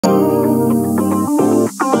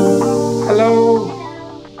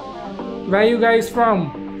Where are you guys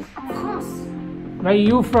from? France. Where are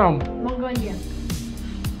you from? Mongolia.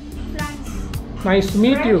 France. Nice to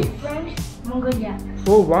meet you. French. Mongolia.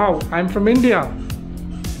 Oh wow, I'm from India.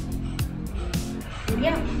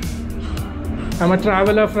 Yeah. I'm a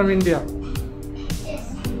traveler from India. Yes.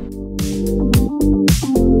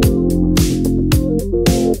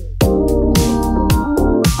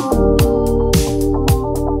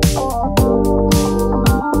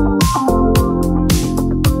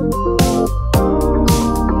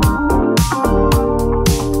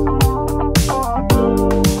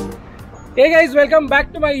 Hey guys, welcome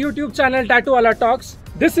back to my YouTube channel Tattoo Wala Talks.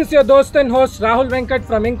 This is your host and host Rahul Venkat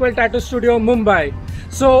from Inkwell Tattoo Studio, Mumbai.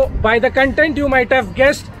 So by the content you might have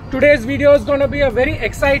guessed, today's video is going to be a very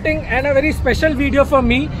exciting and a very special video for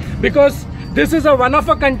me, because this is a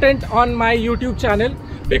one-of-a content on my YouTube channel,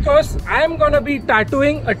 because I am going to be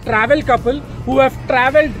tattooing a travel couple who have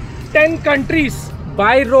traveled 10 countries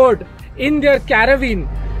by road in their caravan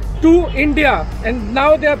to India, and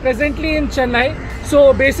now they are presently in Chennai.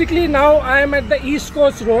 So basically now I am at the East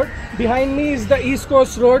Coast Road. Behind me is the East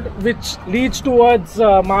Coast Road, which leads towards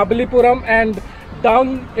Mahabalipuram, and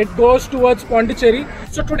down it goes towards Pondicherry.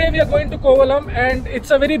 So today we are going to Kovalam, and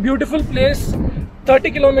it's a very beautiful place,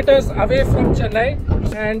 30 kilometers away from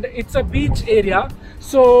Chennai, and it's a beach area.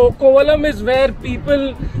 So Kovalam is where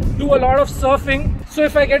people do a lot of surfing. So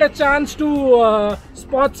if I get a chance to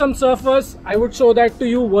spot some surfers, I would show that to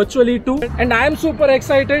you virtually too. And I am super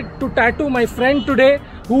excited to tattoo my friend today,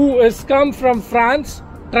 who has come from France,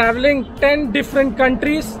 traveling 10 different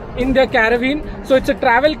countries in their caravan. So it's a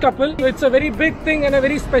travel couple. So it's a very big thing and a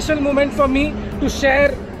very special moment for me to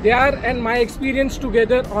share their and my experience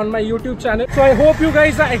together on my YouTube channel. So I hope you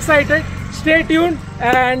guys are excited. Stay tuned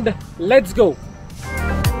and let's go.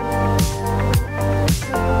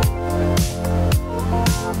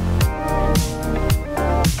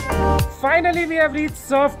 Finally we have reached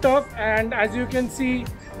Surf Turf, and as you can see,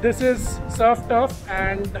 this is Surf Turf,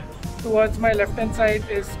 and towards my left hand side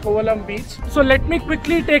is Kovalam beach. So let me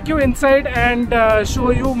quickly take you inside and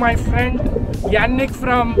show you my friend Yannick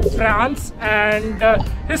from France and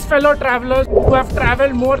his fellow travelers who have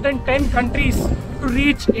traveled more than 10 countries to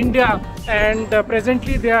reach India, and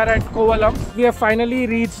presently they are at Kovalam. We have finally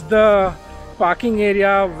reached the parking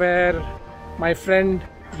area where my friend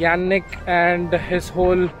Yannick and his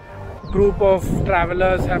whole group of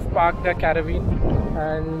travelers have parked their caravan,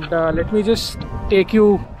 and let me just take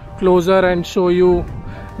you closer and show you.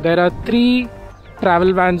 There are 3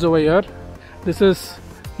 travel vans over here. This is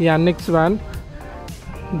Yannick's van,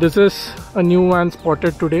 this is a new van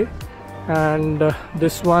spotted today, and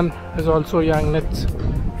this one is also Yannick's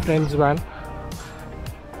friend's van.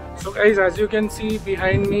 So guys, as you can see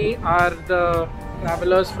behind me are the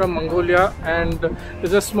travelers from Mongolia, and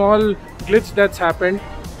there's a small glitch that's happened.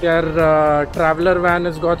 Their traveler van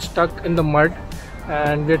has got stuck in the mud,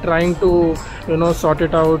 and we're trying to sort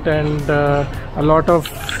it out, and a lot of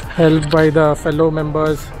help by the fellow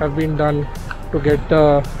members have been done to get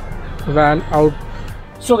the van out.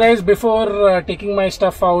 So guys, before taking my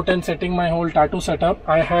stuff out and setting my whole tattoo setup,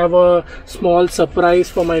 I have a small surprise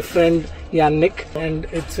for my friend Yannick, and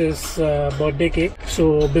it's his birthday cake.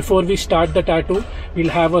 So before we start the tattoo, we'll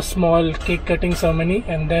have a small cake cutting ceremony,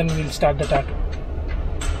 and then we'll start the tattoo.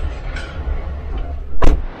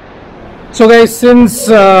 So guys, since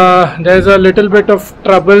there's a little bit of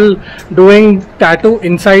trouble doing tattoo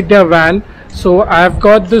inside their van, so I've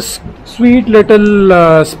got this sweet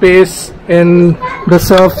little space in the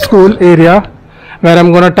surf school area where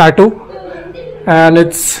I'm gonna tattoo, and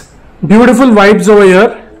it's beautiful vibes over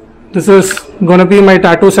here. This is gonna be my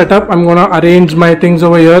tattoo setup. I'm gonna arrange my things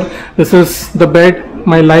over here. This is the bed,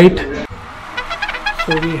 my light.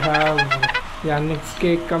 So we have Yannick's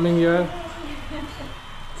cake coming here.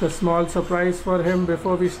 A small surprise for him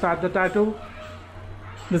before we start the tattoo.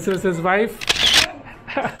 This is his wife.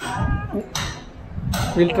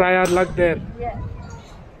 We'll try our luck there.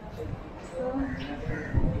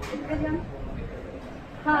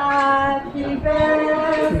 Happy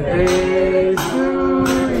birthday to you.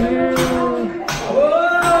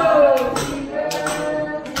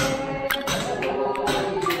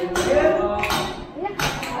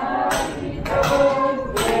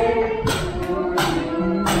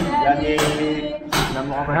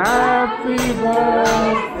 Happy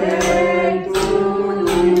birthday to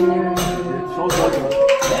you.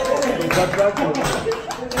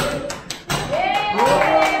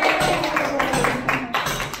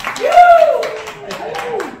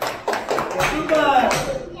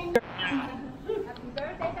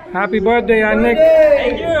 Happy birthday, Yannick.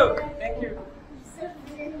 Thank you. Thank you.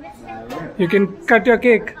 You can cut your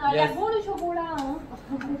cake. Yes.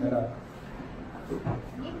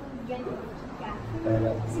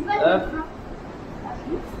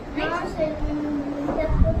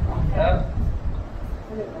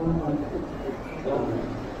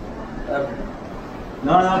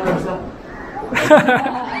 Non, non, comme ça.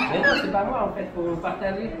 Mais non, c'est pas moi en fait, faut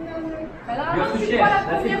partager. Bien touché. la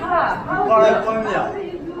première fois. Prends la première.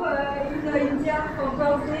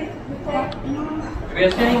 We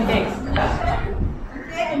are sharing cakes.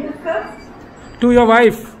 To your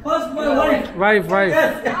wife. What's my wife? Wife.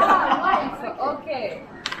 Okay.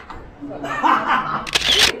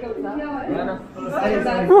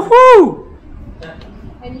 Woohoo!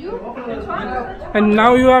 And you? And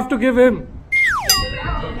now you have to give him.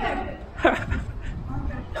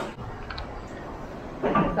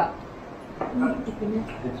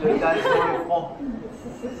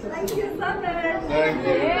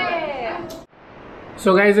 Yeah.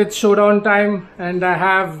 So guys, it's showdown time and I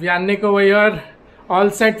have Yannick over here all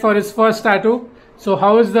set for his first tattoo. So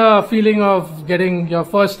how is the feeling of getting your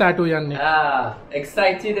first tattoo, Yannick?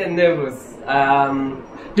 Excited and nervous.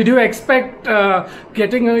 Did you expect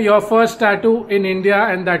getting your first tattoo in India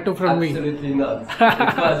and that too from me? Absolutely not.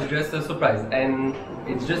 It was just a surprise, and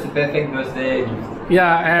it's just a perfect birthday gift.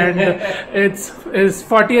 Yeah, and it's his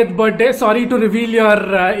 40th birthday. Sorry to reveal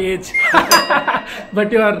your age,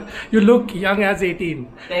 but you look young as 18.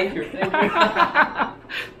 Thank you. Thank you.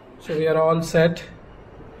 So we are all set.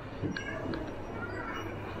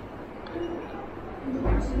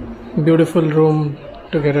 Beautiful room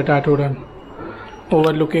to get a tattoo done,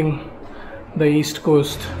 overlooking the East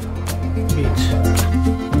Coast beach.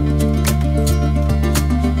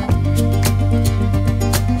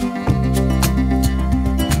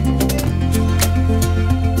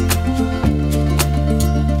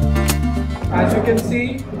 As you can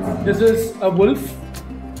see, this is a wolf,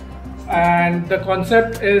 and the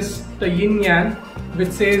concept is the yin yang,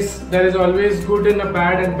 which says there is always good in a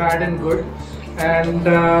bad and bad in good. And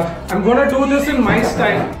I'm gonna do this in my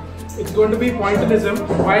style. It's going to be pointillism.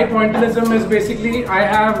 Why pointillism is basically I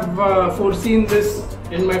have foreseen this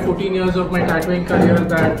in my 14 years of my tattooing career,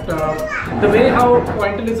 that the way how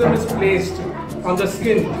pointillism is placed on the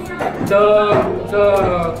skin,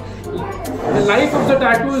 the life of the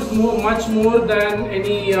tattoo is much more than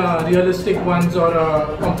any realistic ones or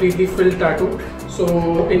a completely filled tattoo.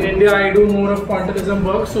 So in India I do more of pointillism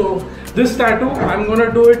work. So this tattoo I'm going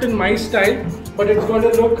to do it in my style, but it's going to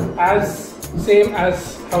look as same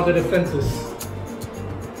as how the difference is.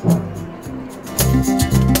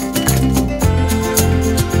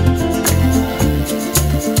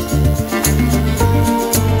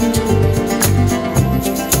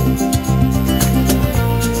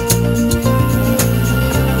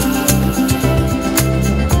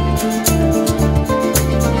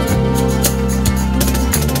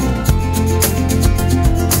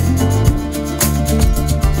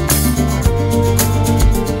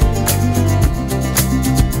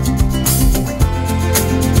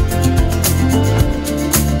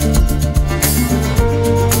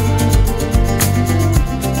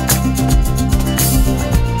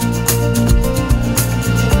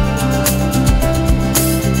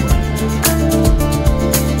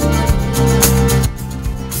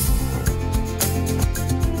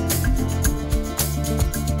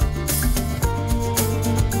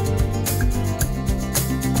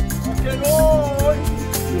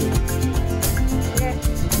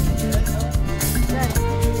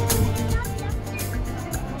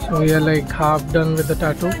 So we are like half done with the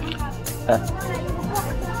tattoo.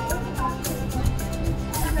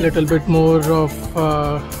 Little bit more of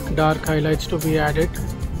dark highlights to be added.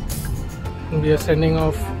 We are sending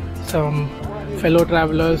off some fellow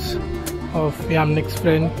travelers of Yamnik's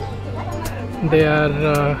friend. They are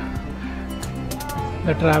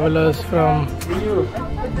the travelers from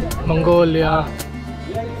Mongolia.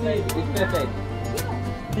 It's perfect.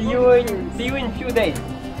 See you in few days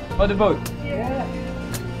for the boat.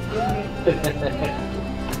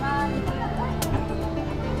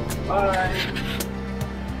 Bye.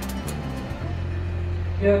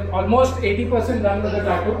 We are almost 80% done with the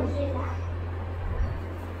tattoo.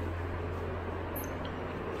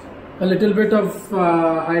 A little bit of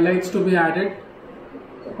highlights to be added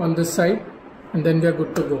on this side, and then we are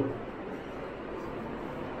good to go.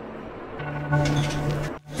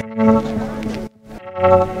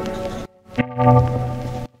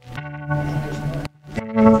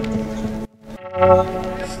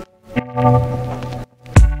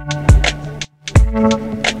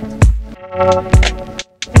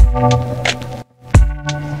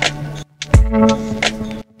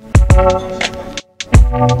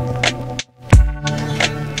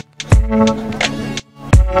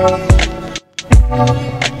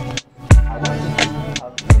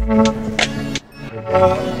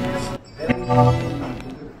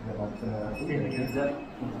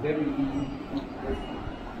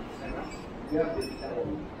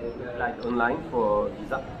 applied online for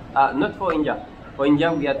visa. Not for India. For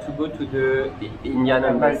India, we had to go to the Indian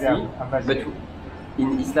embassy, but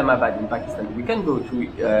in Islamabad, in Pakistan, we can go to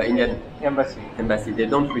Indian embassy. They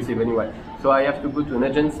don't receive anyone. So I have to go to an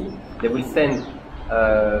agency. They will send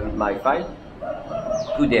my file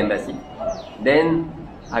to the embassy. Then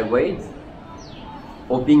I wait,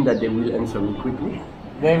 hoping that they will answer me quickly.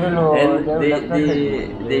 They will. And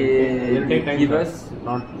they give us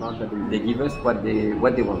they give us what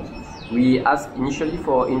they want. We asked initially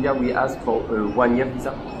for India. We asked for a 1-year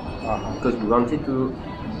visa because we wanted to.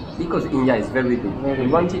 Because India is very big, we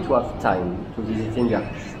wanted to have time to visit India,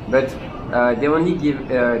 but they only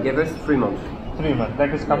gave us 3 months. 3 months.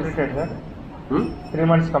 That is completed, sir. 3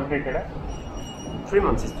 months completed. 3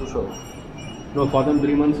 months is too short. No, for them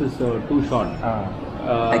 3 months is too short.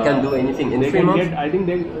 I can do anything in they 3 can months. Get, I think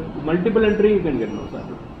they multiple entry you can get, no sir.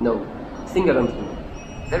 No, single entry.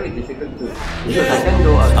 Very difficult to, because I can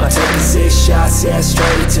go outside. I'm taking 6 shots, yeah,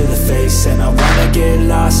 straight to the face. And I wanna get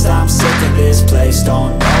lost, I'm sick of this place.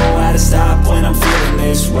 Don't know how to stop when I'm feeling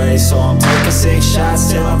this way. So I'm taking 6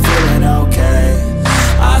 shots till I'm feeling okay.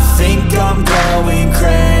 I think I'm going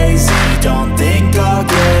crazy, don't think I'll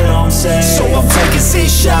get home safe. So I'm taking 6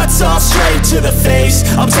 shots, all straight to the face.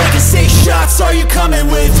 I'm taking 6 shots, are you coming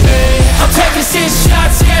with me? I'm taking 6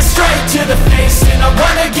 shots, yeah, straight to the face. And I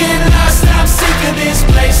wanna get lost, I'm sick of this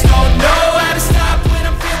place. Don't know how to stop when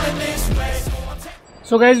I'm feeling this way.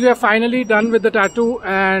 So guys, we are finally done with the tattoo,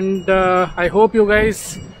 and I hope you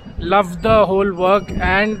guys loved the whole work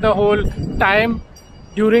and the whole time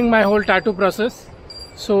during my whole tattoo process.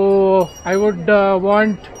 So I would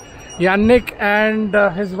want Yannick and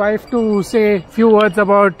his wife to say few words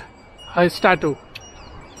about his tattoo.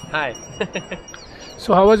 Hi.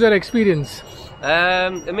 So how was your experience?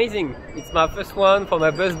 Amazing. It's my first one for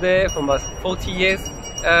my birthday for my 40 years.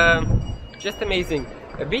 Just amazing.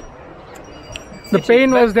 A bit. The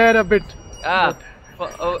pain was there a bit.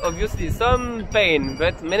 Obviously some pain,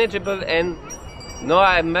 but manageable, and now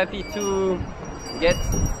I'm happy to get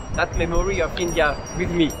that memory of India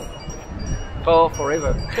with me for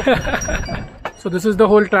forever. So this is the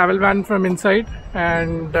whole travel van from inside,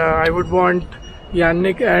 and I would want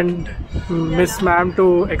Yannick and Miss Ma'am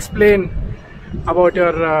to explain about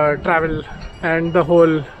your travel and the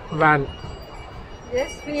whole van.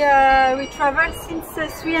 Yes, we traveled since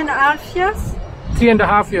 3.5 years.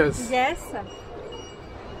 3.5 years. Yes.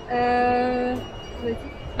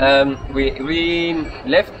 We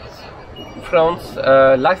left France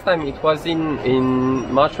last time. It was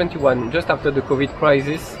in March 21, just after the COVID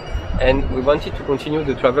crisis, and we wanted to continue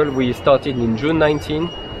the travel. We started in June 19.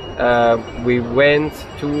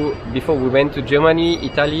 Before we went to Germany,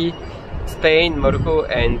 Italy, Spain, Morocco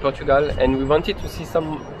and Portugal, and we wanted to see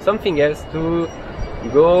something else, to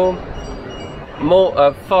go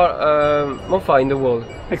more far in the world.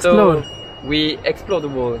 Explore. So we explored the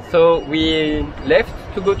world. So we left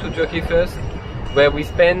to go to Turkey first, where we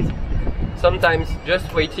spent sometimes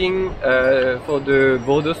just waiting for the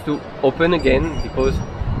borders to open again, because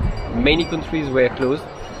many countries were closed.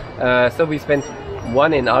 So we spent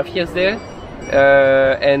 1.5 years there,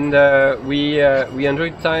 and we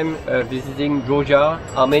enjoyed time visiting Georgia,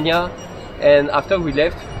 Armenia, and after we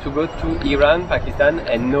left to go to Iran, Pakistan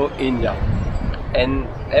and now India. And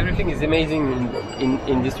everything is amazing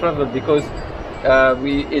in this travel, because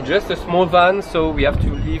it's just a small van, so we have to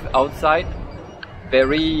live outside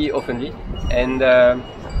very oftenly, and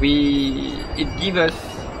it gives us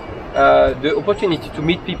the opportunity to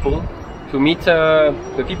meet people, to meet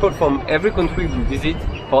the people from every country we visit,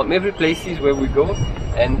 from every places where we go,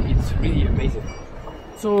 and it's really amazing.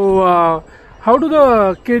 So how do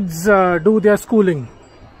the kids do their schooling?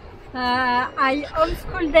 I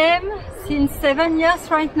homeschool them since 7 years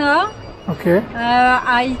right now. Okay.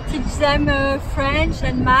 I teach them French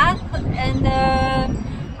and math, and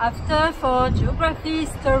after for geography,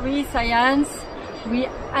 history, science, we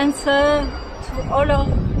answer to all of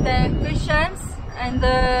their questions, and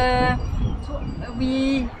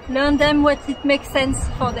we learn them what it makes sense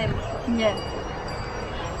for them. Yeah.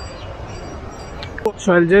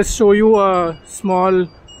 So I'll just show you a small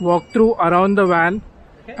walkthrough around the van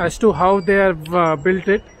as to how they have built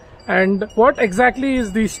it, and what exactly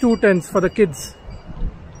is these 2 tents for the kids.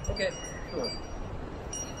 Okay, sure.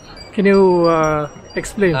 Can you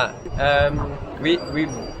explain? We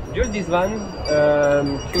built this van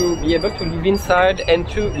to be able to live inside and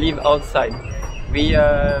to live outside. We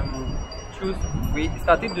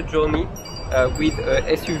started the journey with a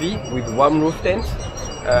SUV with warm roof tents.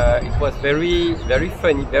 It was very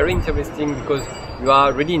funny, very interesting, because you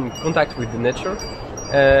are really in contact with the nature.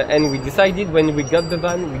 and we decided, when we got the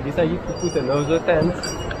van, we decided to put another tent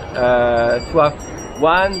to have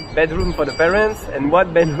one bedroom for the parents and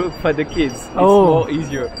one bedroom for the kids. It's more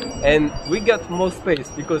easier, and we got more space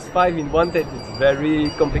because 5 in one tent is very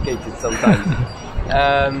complicated sometimes.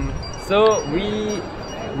 So we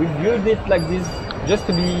built it like this just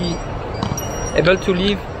to be able to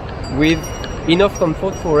live with enough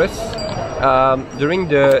comfort for us during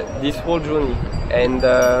this whole journey. And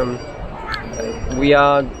we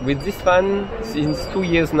are with this van since 2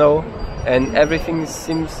 years now, and everything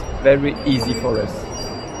seems very easy for us.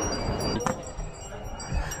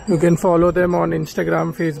 You can follow them on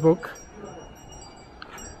Instagram, Facebook.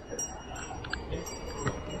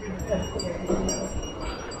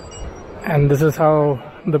 And this is how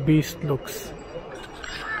the beast looks.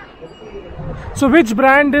 So which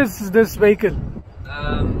brand is this vehicle?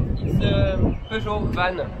 It's a Peugeot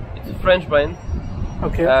van. It's a French brand.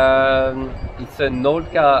 Okay. It's an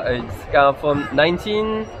old car. It's a car from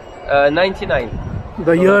 1999.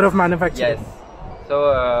 The year of manufacture. Yes.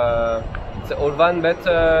 So it's an old van, but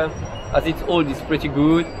as it's old, it's pretty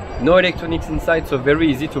good. No electronics inside, so very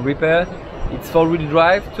easy to repair. It's 4-wheel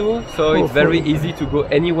drive too, so it's very easy to go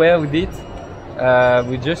anywhere with it.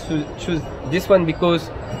 We just choose this one because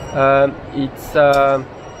it's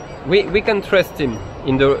we can trust him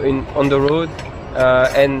on the road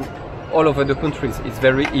and all over the countries. It's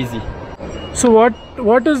very easy. So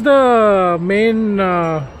what is the main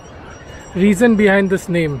reason behind this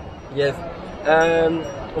name? Yes,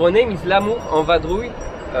 our name is L'Amour en vadrouille.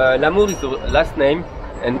 L'Amour is the last name,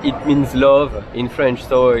 and it means love in French,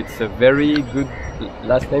 so it's a very good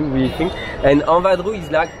last name, we think. And en vadrouille is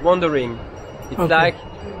like wandering. It's like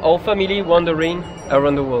our family wandering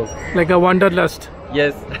around the world. Like a wanderlust.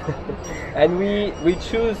 Yes. And we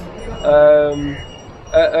choose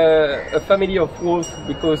a family of wolves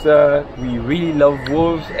because we really love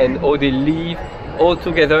wolves and how they live all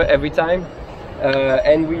together every time.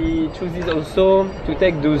 And we choose it also to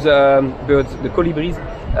take those birds, the colibris,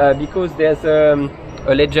 because there's a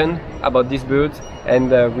legend about these birds,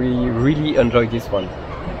 and we really enjoy this one.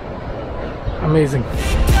 Amazing.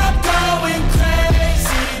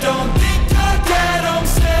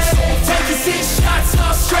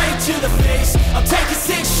 To the face, I'm taking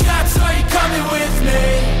 6 shots, are you coming with me?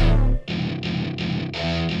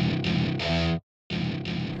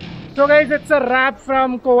 So guys, it's a wrap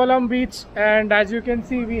from Kovalam beach, and as you can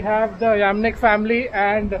see, we have the Yamnik family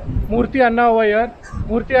and Murthy Anna over here.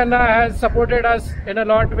 Murthy Anna has supported us in a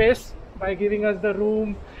lot of ways by giving us the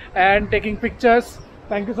room and taking pictures.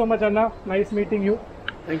 Thank you so much, Anna. Nice meeting you.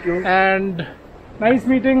 Thank you. And nice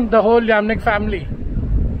meeting the whole Yamnik family.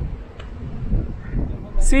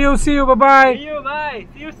 See you, bye-bye. See you, bye.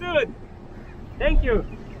 See you soon. Thank you.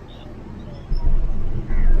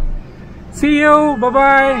 See you,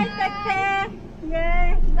 bye-bye. Take care.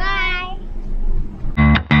 Yeah.